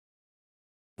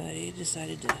I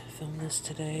decided to film this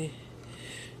today.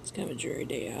 It's kind of a dreary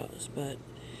day out, but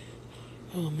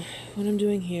what I'm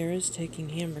doing here is taking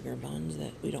hamburger buns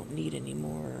that we don't need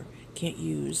anymore or can't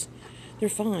use. They're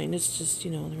fine, it's just,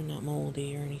 they're not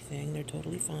moldy or anything. They're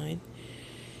totally fine.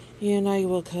 And I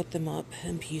will cut them up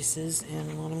in pieces,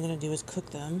 and what I'm going to do is cook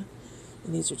them.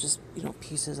 And these are just,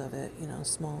 pieces of it,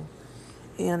 small.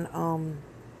 And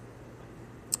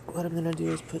what I'm going to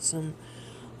do is put some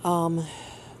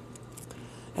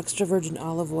extra virgin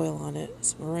olive oil on it,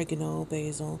 some oregano,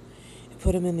 basil, and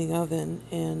put them in the oven,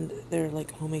 and they're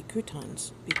like homemade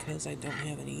croutons because I don't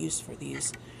have any use for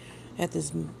these at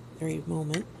this very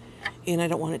moment, and I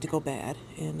don't want it to go bad,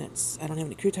 and I don't have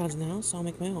any croutons in the house, so I'll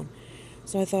make my own.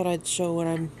 So I thought I'd show what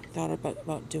I'm thought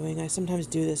about doing. I sometimes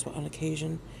do this on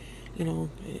occasion,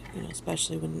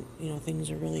 especially when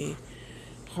things are really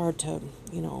hard to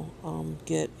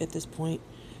get at this point.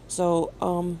 So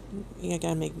I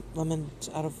gotta make lemons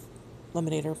out of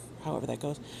lemonade or however that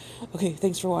goes. Okay,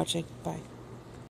 thanks for watching. Bye.